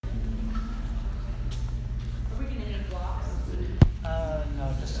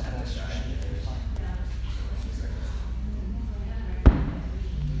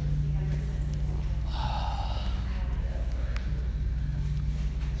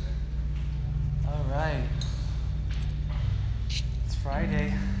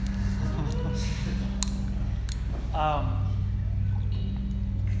Friday.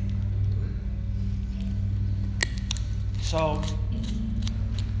 So,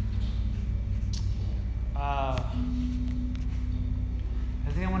 has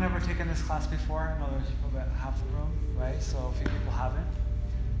anyone ever taken this class before? I know there's people about half the room, right? So a few people haven't.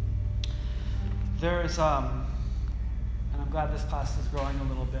 There's, and I'm glad this class is growing a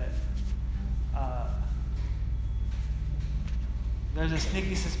little bit. There's a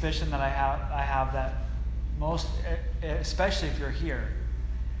sneaky suspicion that I have that most, especially if you're here,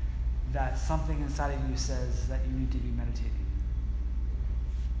 that something inside of you says that you need to be meditating.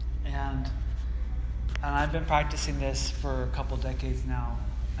 And I've been practicing this for a couple decades now.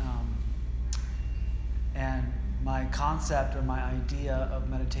 And my concept or my idea of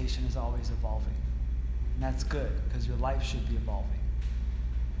meditation is always evolving. And that's good, because your life should be evolving.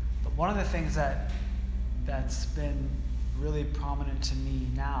 But one of the things that's been really prominent to me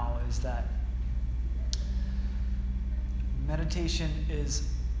now is that meditation is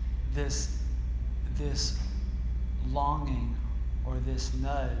this longing or this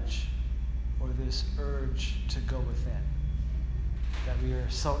nudge or this urge to go within. That we are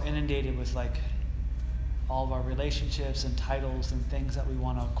so inundated with like all of our relationships and titles and things that we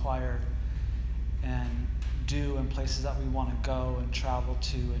want to acquire and do and places that we want to go and travel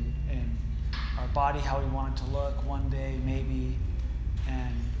to and our body, how we want it to look one day maybe,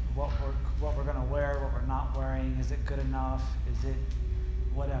 and what we're going to wear, what we're not wearing, is it good enough, is it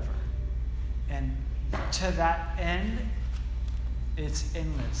whatever. And to that end, it's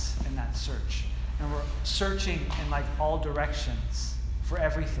endless in that search. And we're searching in like all directions for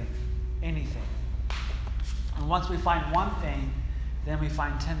everything, anything. And once we find one thing, then we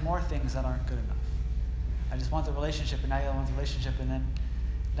find 10 more things that aren't good enough. I just want the relationship, and now you want the relationship, and then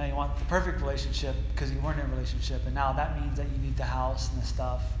now you want the perfect relationship because you weren't in a relationship, and now that means that you need the house and the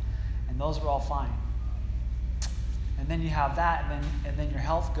stuff, and those were all fine. And then you have that, and then your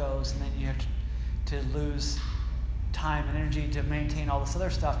health goes, and then you have to lose time and energy to maintain all this other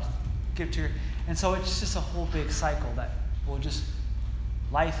stuff to give to your, and so it's just a whole big cycle that will just,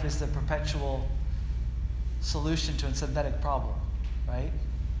 life is the perpetual solution to a synthetic problem, right?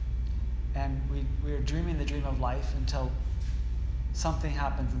 And we are dreaming the dream of life until something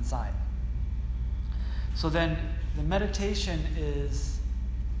happens inside. So then the meditation is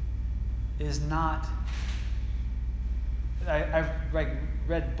not, I've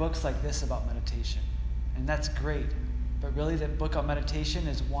read books like this about meditation, and that's great, but really the book on meditation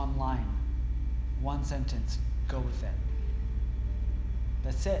is one line, one sentence, go within.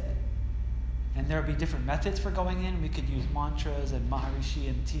 That's it. And there will be different methods for going in. We could use mantras and Maharishi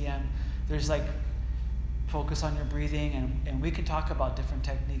and TM. There's like focus on your breathing, and we can talk about different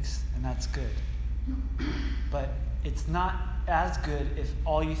techniques, and that's good. But it's not as good if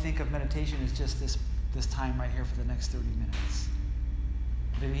all you think of meditation is just this time right here for the next 30 minutes.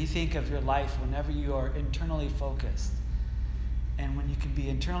 But if you think of your life whenever you are internally focused, and when you can be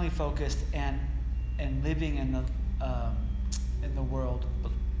internally focused and living in the world,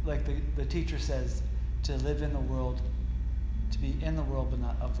 like the teacher says, to live in the world, to be in the world but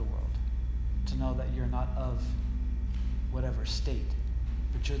not of the world. To know that you're not of whatever state,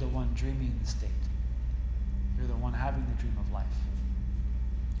 but you're the one dreaming the state. You're the one having the dream of life.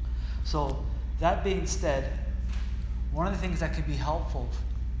 So that being said, one of the things that could be helpful,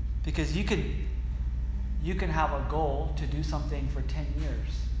 because you can have a goal to do something for 10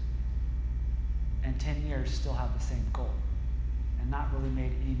 years, and 10 years still have the same goal, and not really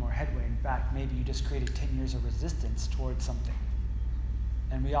made any more headway. In fact, maybe you just created 10 years of resistance towards something.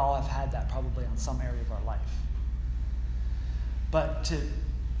 And we all have had that probably on some area of our life. But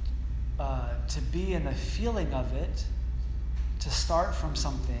to be in the feeling of it, to start from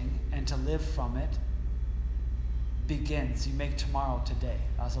something and to live from it, begins. You make tomorrow today.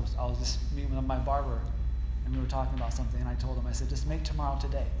 I was just meeting with my barber, and we were talking about something, and I told him, I said, just make tomorrow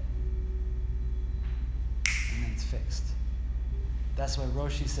today. And then it's fixed. That's why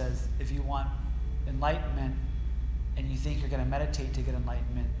Roshi says, if you want enlightenment, and you think you're going to meditate to get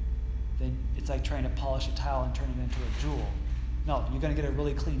enlightenment, then it's like trying to polish a tile and turn it into a jewel. No, you're going to get a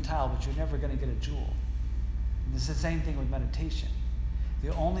really clean tile, but you're never going to get a jewel. And it's the same thing with meditation.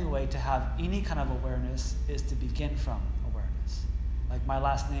 The only way to have any kind of awareness is to begin from awareness. Like my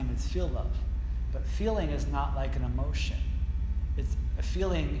last name is Feellove, but feeling is not like an emotion. A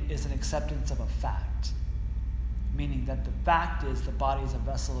feeling is an acceptance of a fact, meaning that the fact is the body is a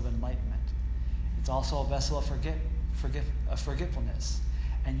vessel of enlightenment. It's also a vessel of forgetfulness,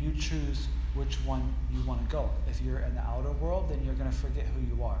 and you choose which one you want to go. If you're in the outer world, then you're going to forget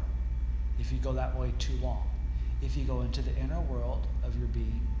who you are if you go that way too long. If you go into the inner world of your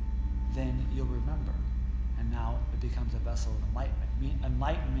being, then you'll remember. And now it becomes a vessel of enlightenment.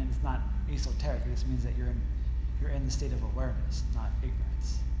 Enlightenment is not esoteric. It just means that you're in the state of awareness, not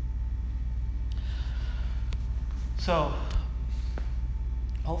ignorance. So,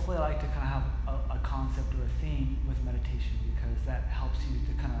 hopefully I like to kind of have a concept or a theme with meditation, because that helps you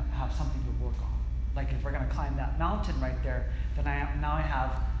to kind of have something to work on. Like if we're going to climb that mountain right there, then I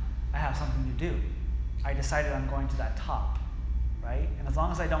have something to do. I decided I'm going to that top, right? And as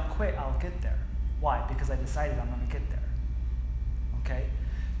long as I don't quit, I'll get there. Why? Because I decided I'm going to get there. Okay?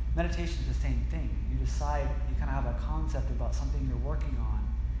 Meditation is the same thing. You decide, you kind of have a concept about something you're working on,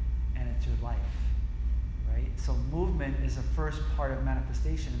 and it's your life. Right? So movement is the first part of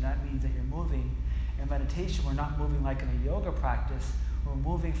manifestation, and that means that you're moving. In meditation, we're not moving like in a yoga practice. We're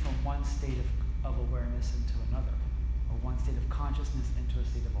moving from one state of awareness into another, or one state of consciousness into a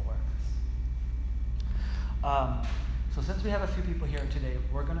state of awareness. So since we have a few people here today,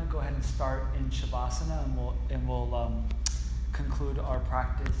 we're going to go ahead and start in Shavasana, and we'll conclude our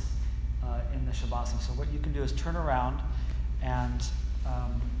practice in the Shavasana. So what you can do is turn around and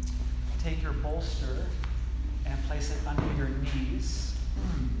take your bolster and place it under your knees.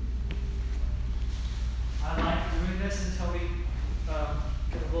 I like doing this until we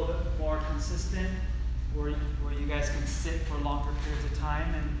get a little bit more consistent, where you guys can sit for longer periods of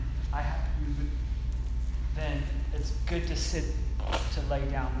time, and then it's good to sit to lay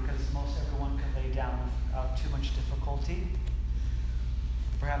down, because most everyone can lay down without too much difficulty.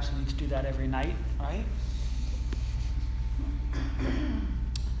 Perhaps we need to do that every night, right?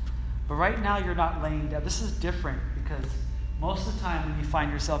 But right now you're not laying down. This is different, because most of the time when you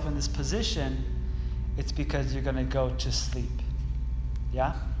find yourself in this position, it's because you're going to go to sleep.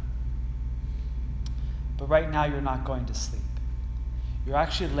 Yeah? But right now you're not going to sleep. You're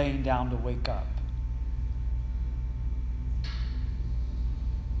actually laying down to wake up.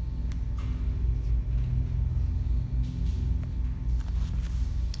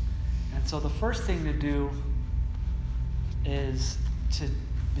 And so the first thing to do is to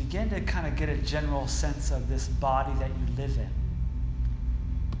begin to kind of get a general sense of this body that you live in.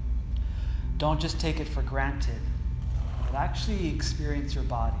 Don't just take it for granted, but actually experience your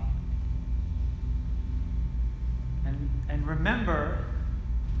body. And remember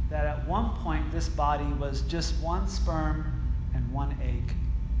that at one point this body was just one sperm and one egg.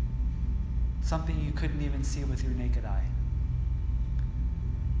 Something you couldn't even see with your naked eye.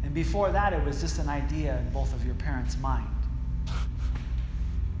 And before that, it was just an idea in both of your parents' mind.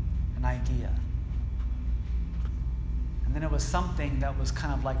 An idea. And then it was something that was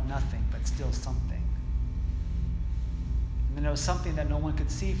kind of like nothing, but still something. And then it was something that no one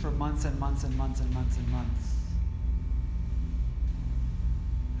could see for months and months and months and months and months.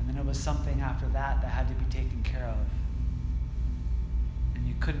 And then it was something after that that had to be taken care of. And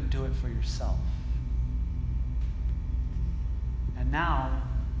you couldn't do it for yourself. And now,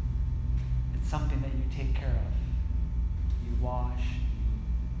 it's something that you take care of. You wash,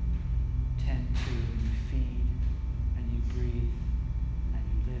 you tend to, you feed, and you breathe, and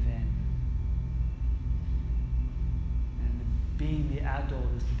you live in. And being the adult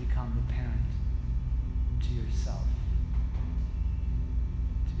is to become the parent to yourself.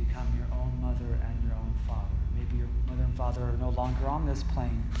 To become your own mother and your own father. Maybe your mother and father are no longer on this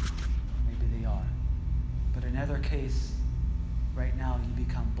plane. Maybe they are. But in either case, right now you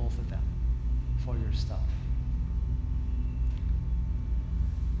become both of them for yourself.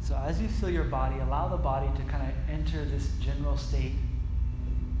 So as you feel your body, allow the body to kind of enter this general state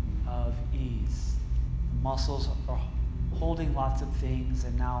of ease. The muscles are holding lots of things,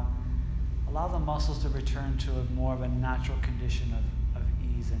 and now allow the muscles to return to a more of a natural condition of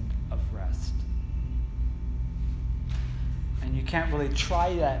ease and of rest. And you can't really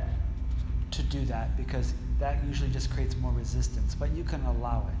try that to do that, because that usually just creates more resistance, but you can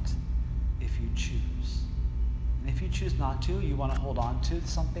allow it if you choose. And if you choose not to, you want to hold on to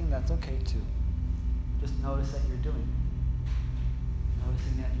something, that's okay too. Just notice that you're doing it.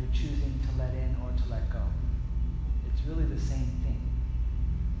 Noticing that you're choosing to let in or to let go. It's really the same thing.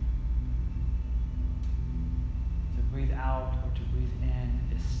 To breathe out or to breathe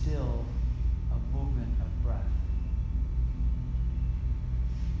in is still a movement of breath.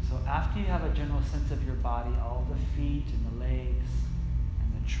 So after you have a general sense of your body, all the feet and the legs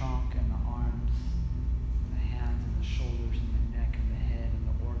and the trunk and the arms and the hands and the shoulders and the neck and the head and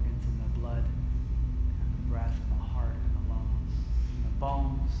the organs and the blood and the breath and the heart and the lungs and the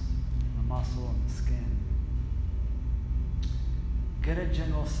bones and the muscle and the skin. Get a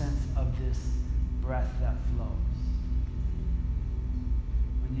general sense of this breath that flows.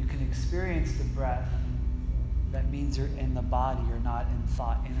 When you can experience the breath, that means you're in the body. You're not in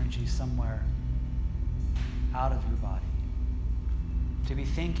thought energy somewhere out of your body. To be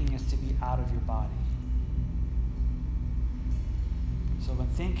thinking is to be out of your body. So when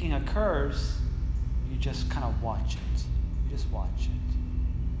thinking occurs, you just kind of watch it. You just watch it.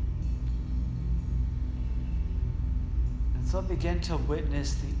 And so begin to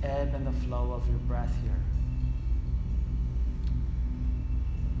witness the ebb and the flow of your breath here.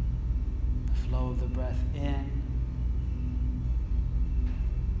 The flow of the breath in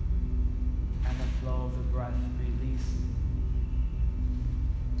and the flow of the breath release.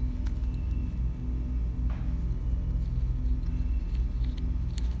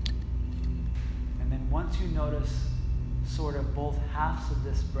 And then once you notice sort of both halves of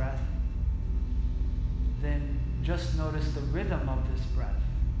this breath, then just notice the rhythm of this breath.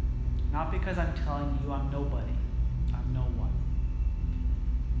 Not because I'm telling you I'm nobody, I'm no one.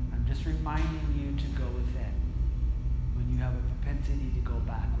 I'm just reminding you to go within when you have a propensity to go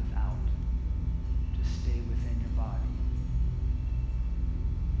back without, to stay within your body,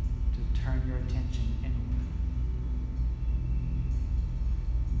 to turn your attention inward.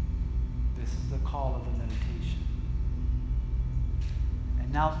 This is the call of the meditation.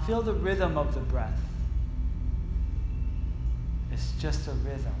 And now feel the rhythm of the breath. It's just a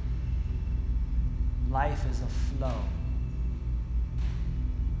rhythm. Life is a flow.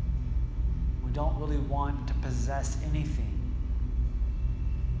 We don't really want to possess anything.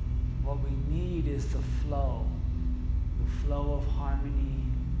 What we need is the flow of harmony,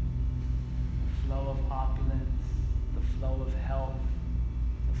 the flow of opulence, the flow of health,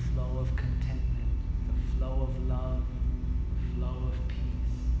 the flow of contentment, the flow of love, the flow of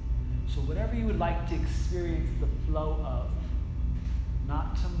peace. So whatever you would like to experience the flow of,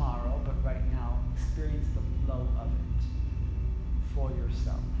 not tomorrow, but right now, experience the flow of it for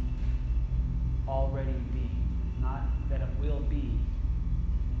yourself. Already being, not that it will be.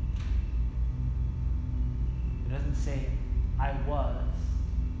 It doesn't say, I was,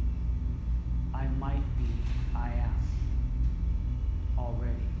 I might be, I am.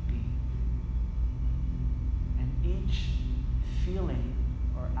 Already being. And each feeling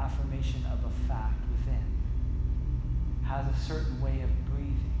or affirmation of a fact within has a certain way of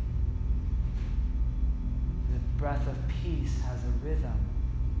breathing. The breath of peace has a rhythm.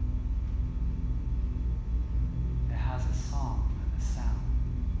 It has a song and a sound.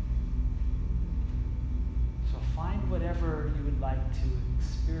 So find whatever you would like to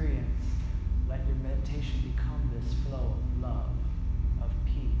experience. Let your meditation become this flow of love, of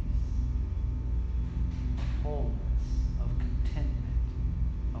peace, of wholeness, of contentment,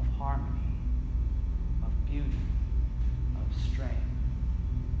 of harmony, of beauty, of strength.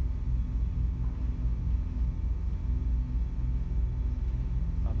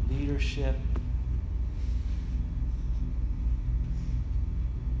 Of leadership,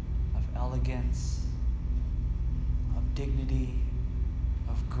 of elegance, of dignity,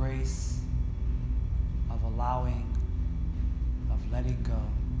 of grace, of allowing, of letting go.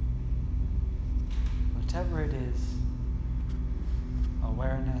 Whatever it is,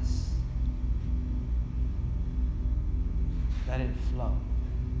 awareness, let it flow.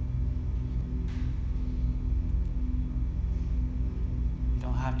 You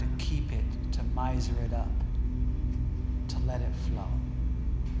don't have to keep it, to miser it up, to let it flow.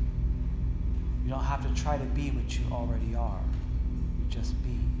 You don't have to try to be what you already are. You just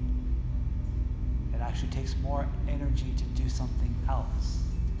be. It actually takes more energy to do something else.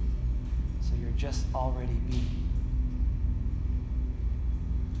 So you're just already being.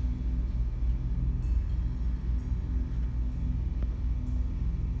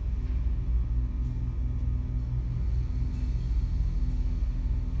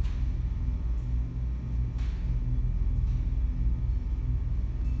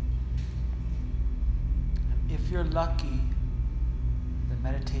 If you're lucky, the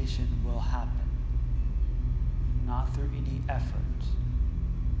meditation will happen, not through any effort.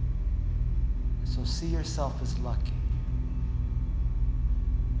 So see yourself as lucky.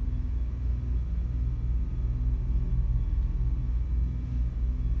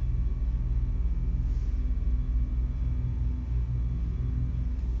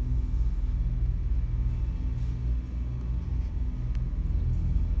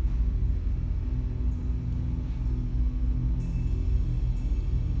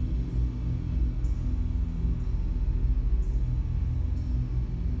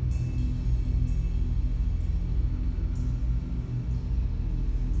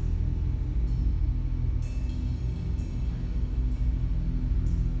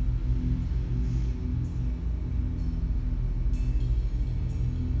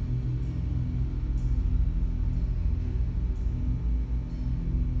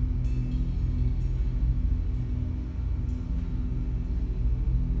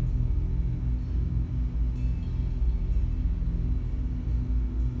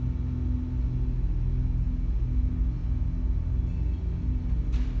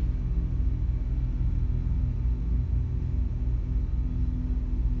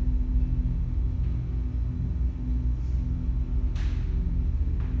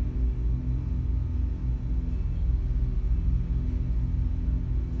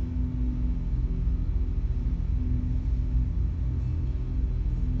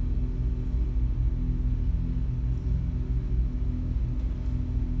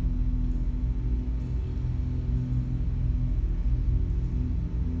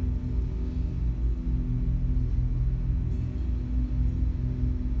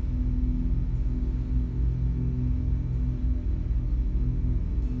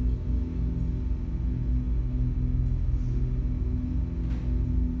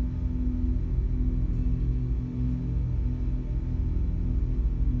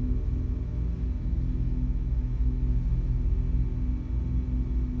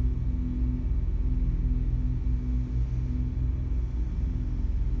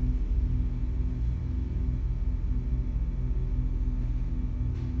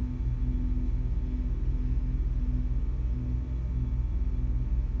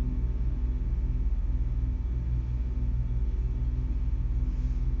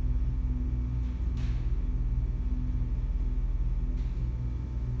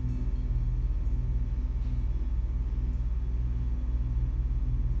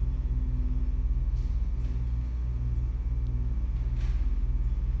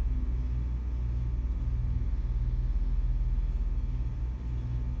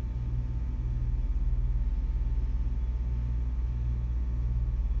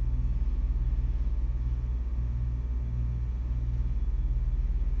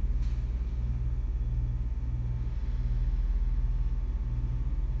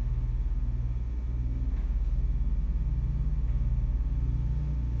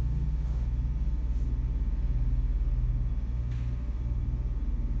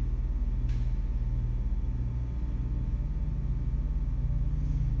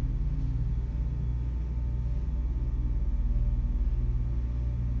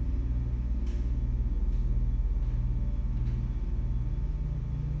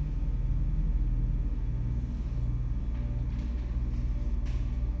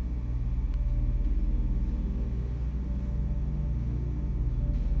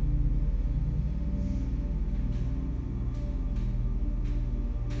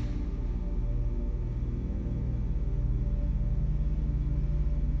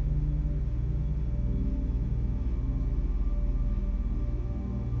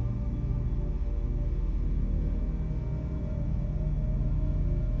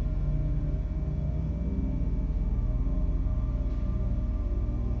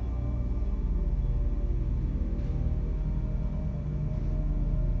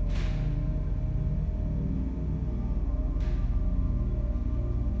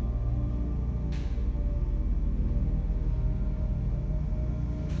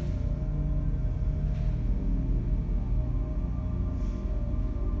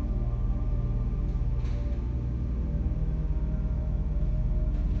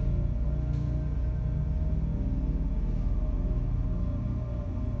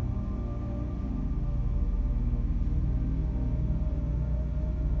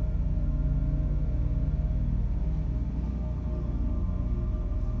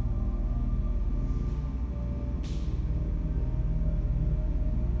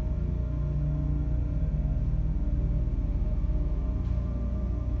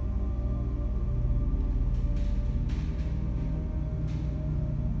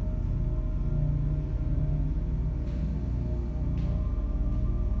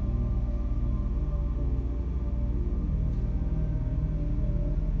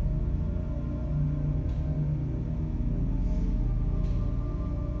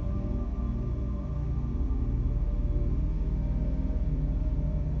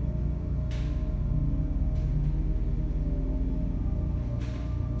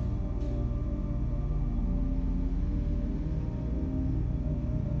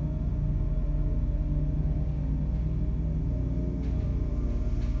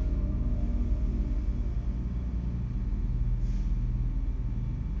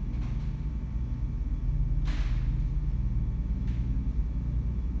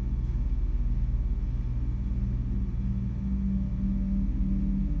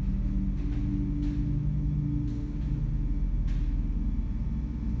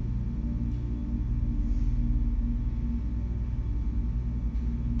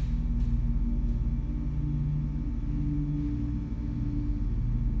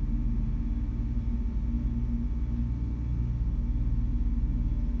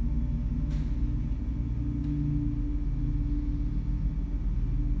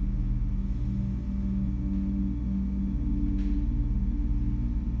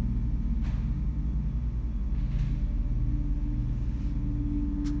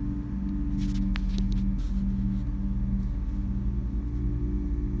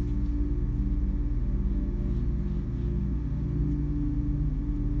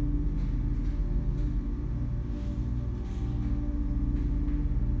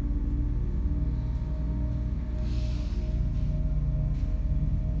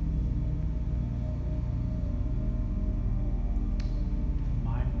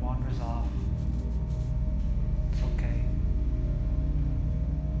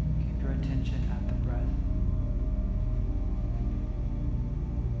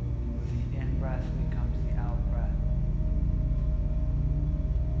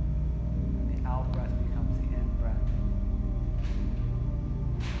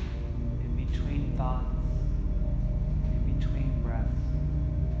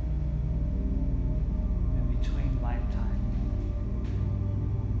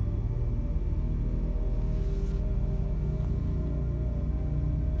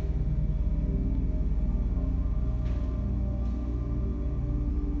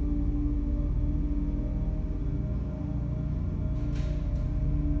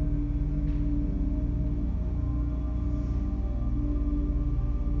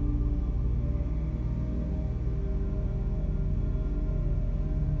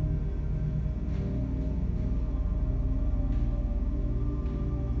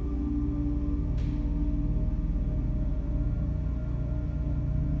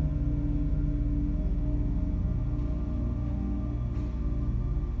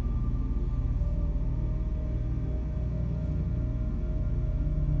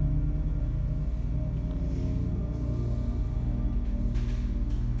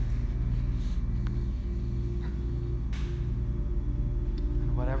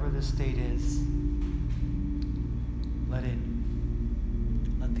 the state is, let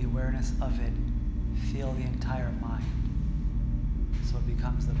the awareness of it fill the entire mind. So it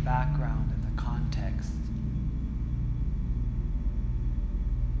becomes the background and the context.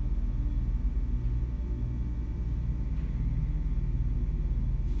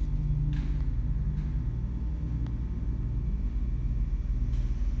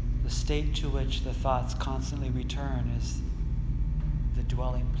 The state to which the thoughts constantly return is the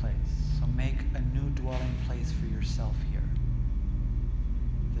dwelling place. So make a new dwelling place for yourself here.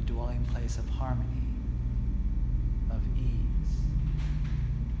 The dwelling place of harmony, of ease,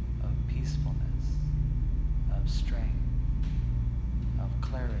 of peacefulness, of strength, of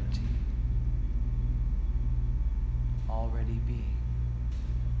clarity, already being.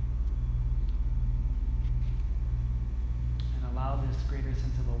 And allow this greater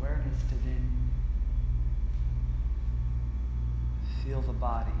sense of awareness to then feel the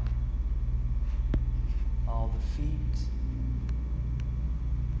body, all the feet,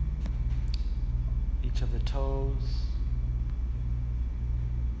 each of the toes,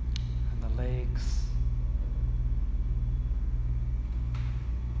 and the legs,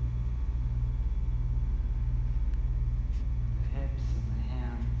 the hips and the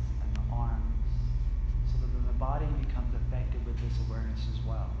hands and the arms, so that then the body becomes affected with this awareness as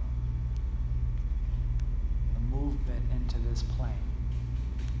well. The movement into this plane.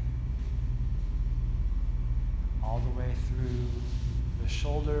 All the way through the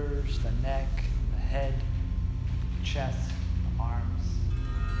shoulders, the neck, the head, the chest, the arms.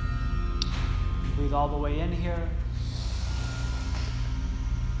 Breathe all the way in here.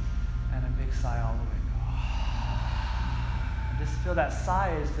 And a big sigh all the way. And just feel that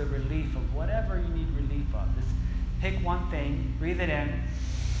sigh is the relief of whatever you need relief of. Just pick one thing, breathe it in,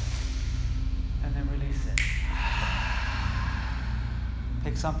 and then release it.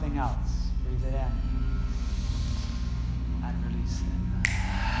 Pick something else, breathe it in. And release it.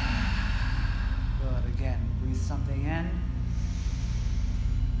 Good. Again, breathe something in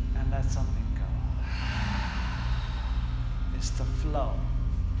and let something go. It's the flow.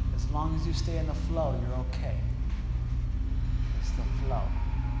 As long as you stay in the flow, you're okay. It's the flow.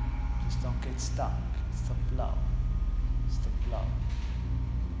 Just don't get stuck. It's the flow. It's the flow.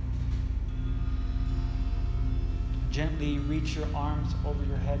 Gently reach your arms over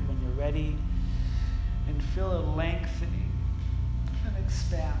your head when you're ready and feel a lengthening. An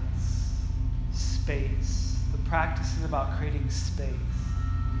expanse, space. The practice is about creating space.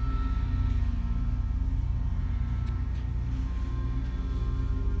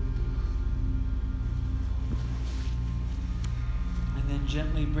 And then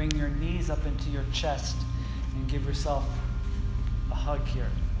gently bring your knees up into your chest and give yourself a hug here,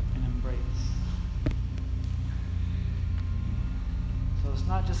 an embrace. So it's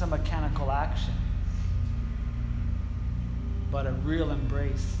not just a mechanical action, but a real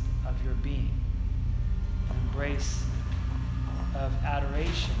embrace of your being, an embrace of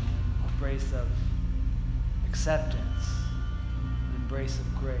adoration, an embrace of acceptance, an embrace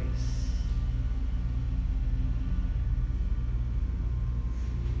of grace.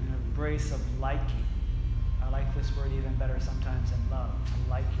 An embrace of liking. I like this word even better sometimes than love, to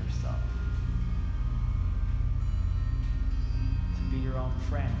like yourself. To be your own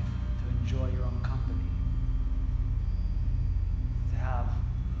friend, to enjoy your own company. Have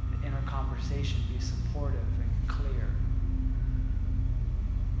the inner conversation be supportive and clear.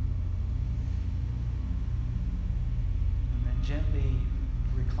 And then gently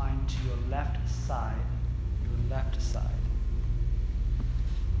recline to your left side, your left side.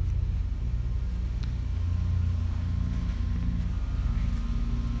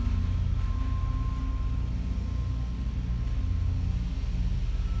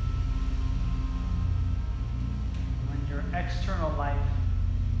 External life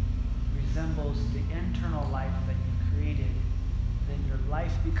resembles the internal life that you created, then your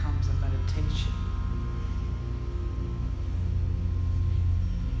life becomes a meditation.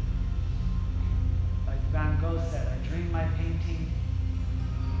 Like Van Gogh said, I dream my painting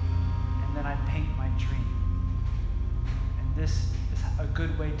and then I paint my dream. And this is a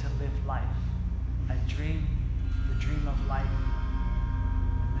good way to live life. I dream the dream of life.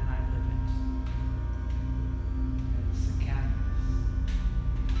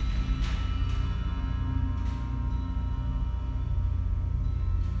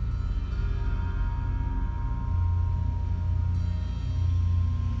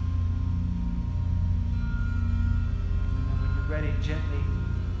 Gently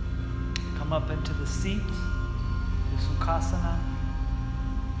come up into the seat, the Sukhasana.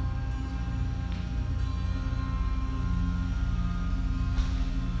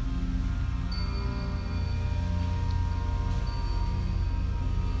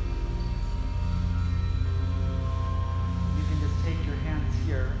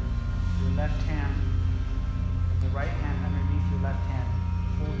 left hand, the right hand underneath your left hand.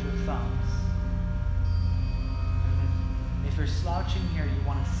 Hold your thumbs. And then if you're slouching here, you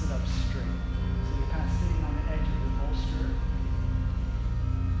want to sit up straight. So you're kind of sitting on the edge of your bolster.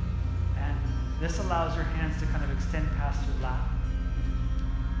 And this allows your hands to kind of extend past your lap.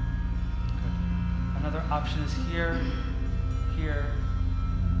 Good. Another option is here, here,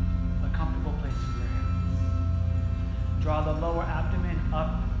 a comfortable place for your hands. Draw the lower abdomen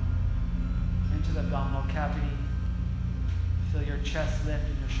up into the abdominal cavity. Feel your chest lift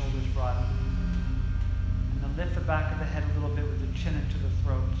and your shoulders broaden. And then lift the back of the head a little bit with the chin into the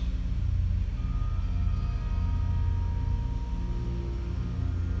throat.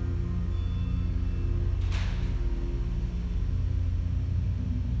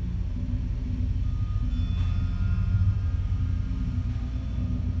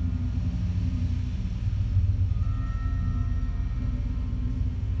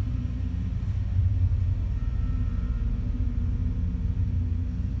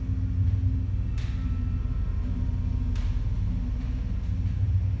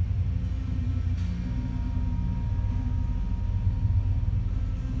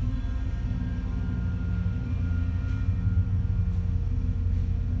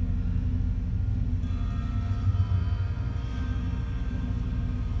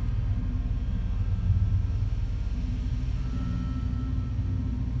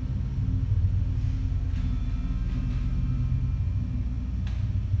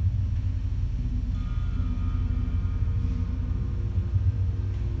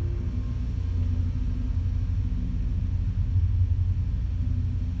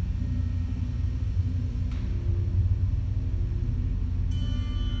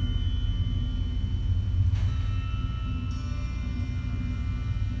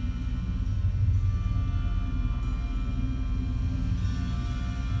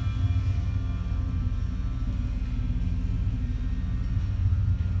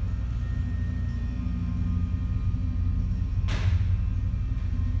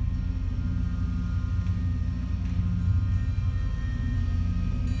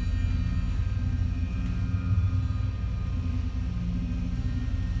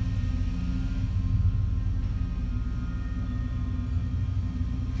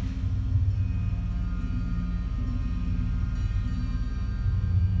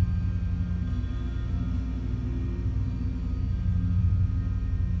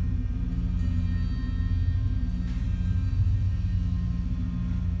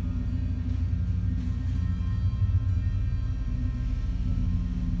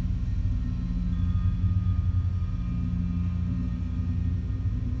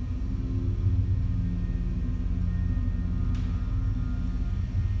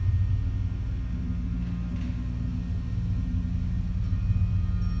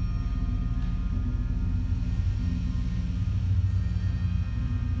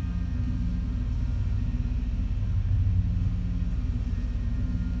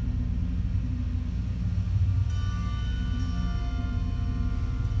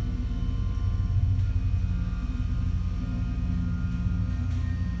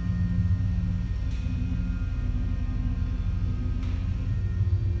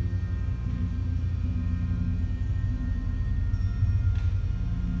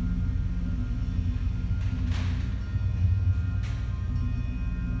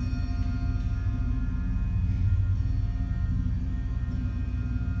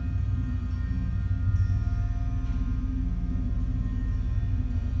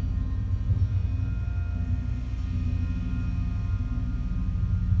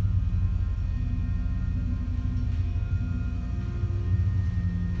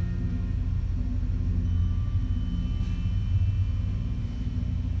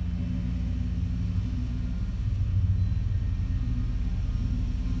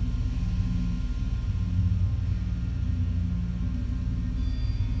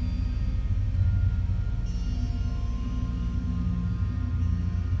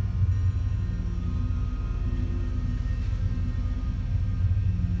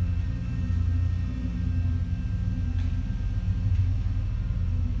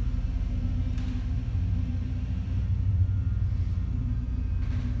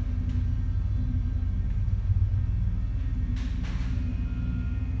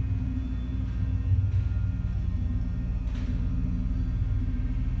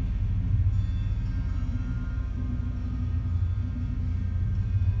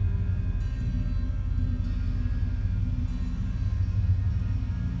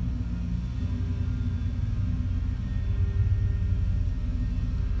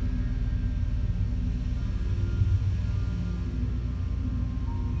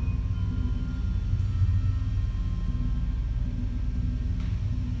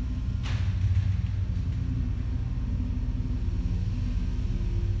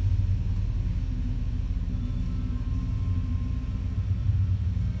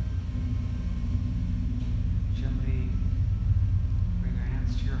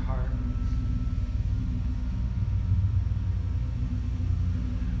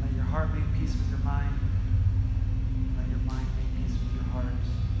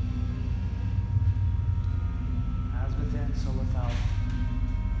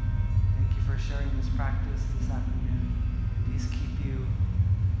 sharing this practice this afternoon. Peace keep you.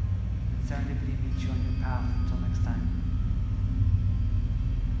 And serendipity meet you on your path. Until next time.